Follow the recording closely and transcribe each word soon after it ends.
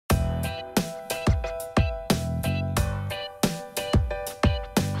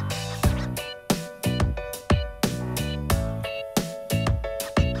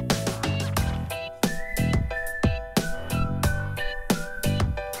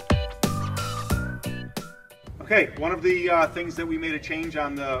Okay, one of the things that we made a change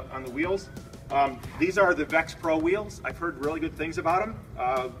on the wheels. These are the Vex Pro wheels. I've heard really good things about them.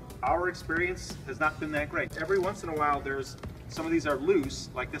 Our experience has not been that great. Every once in a while, some of these are loose,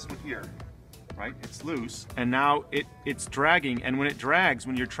 like this one here. Right, it's loose, and now it's dragging. And when it drags,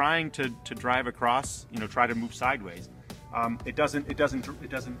 when you're trying to drive across, try to move sideways, it doesn't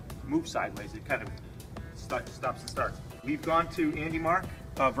move sideways. It kind of stops and starts. We've gone to Andy Mark,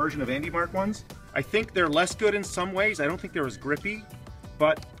 version of Andy Mark ones. I think they're less good in some ways. I don't think they're as grippy,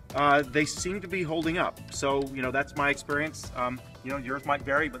 but they seem to be holding up. So that's my experience. Yours might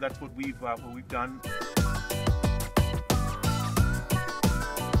vary, but that's what we've done.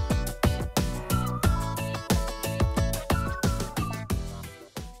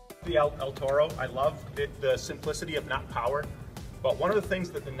 The El Toro, I love the simplicity of not powered, but one of the things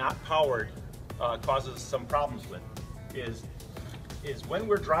that the not powered causes some problems with is when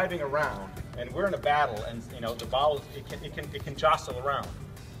we're driving around and we're in a battle, and the ball it can jostle around.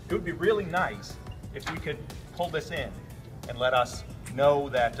 It would be really nice if we could pull this in and let us know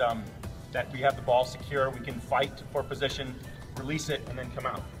that that we have the ball secure. We can fight for position, release it, and then come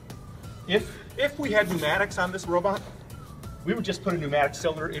out. If we had pneumatics on this robot, we would just put a pneumatic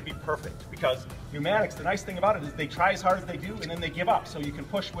cylinder. It'd be perfect, because pneumatics, the nice thing about it is they try as hard as they do and then they give up. So you can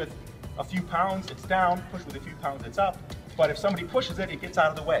push with a few pounds, it's down, push with a few pounds, it's up. But if somebody pushes it, it gets out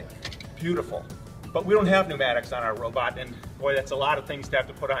of the way. Beautiful. But we don't have pneumatics on our robot, and boy, that's a lot of things to have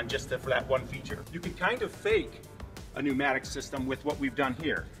to put on just for that one feature. You can kind of fake a pneumatic system with what we've done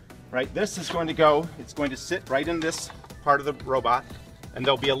here, right? This is going to go, it's going to sit right in this part of the robot, and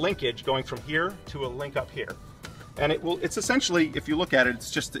there'll be a linkage going from here to a link up here. And it's essentially, if you look at it,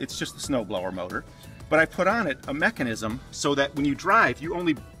 it's just a snowblower motor. But I put on it a mechanism so that when you drive, you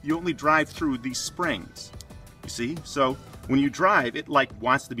only drive through these springs. You see? So when you drive, it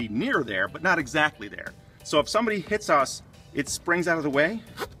wants to be near there, but not exactly there. So if somebody hits us, it springs out of the way,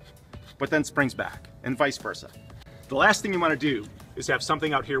 but then springs back, and vice versa. The last thing you want to do is have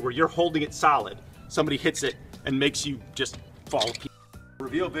something out here where you're holding it solid, somebody hits it and makes you just fall apart.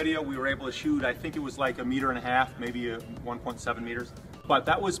 Reveal video, we were able to shoot, I think it was like 1.5 meters, maybe 1.7 meters. But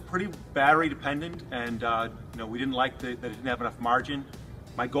that was pretty battery dependent, and we didn't like that it didn't have enough margin.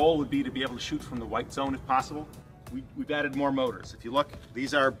 My goal would be to be able to shoot from the white zone if possible. We've added more motors. If you look,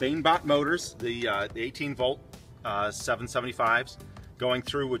 these are BaneBot motors, the 18 volt 775s, going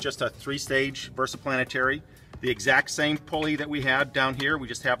through with just a 3-stage Planetary. The exact same pulley that we had down here, we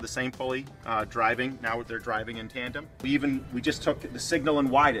just have the same pulley driving. Now they're driving in tandem. We just took the signal and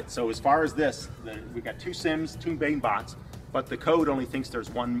widened it. So as far as this, we've got 2 SIMs, 2 BaneBots, but the code only thinks there's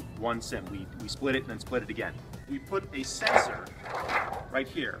one SIM. We split it and then split it again. We put a sensor right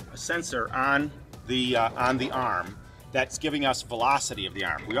here, a sensor on the arm that's giving us velocity of the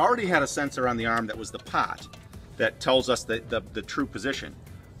arm. We already had a sensor on the arm that was the pot that tells us the true position.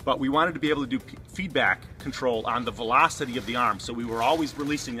 But we wanted to be able to do feedback control on the velocity of the arm, so we were always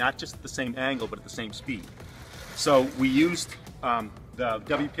releasing not just at the same angle, but at the same speed. So we used the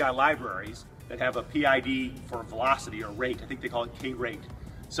WPI libraries that have a PID for velocity or rate. I think they call it K-rate.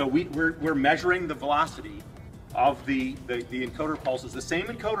 So we're measuring the velocity of the encoder pulses, the same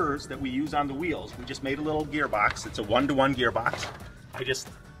encoders that we use on the wheels. We just made a little gearbox. It's a 1-to-1 gearbox. I just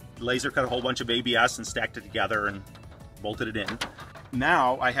laser cut a whole bunch of ABS and stacked it together and bolted it in.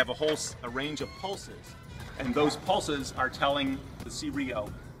 Now I have a range of pulses, and those pulses are telling the C-Rio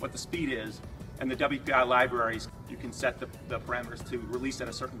what the speed is, and the WPI libraries, you can set the parameters to release at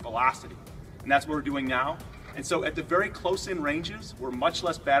a certain velocity. And that's what we're doing now. And so at the very close-in ranges, we're much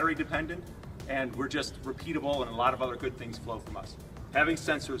less battery dependent, and we're just repeatable, and a lot of other good things flow from us. Having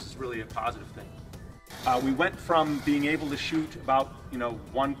sensors is really a positive thing. We went from being able to shoot about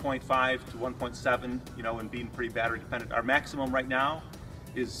 1.5 to 1.7, and being pretty battery dependent. Our maximum right now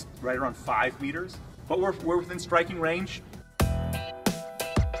is right around 5 meters, but we're within striking range.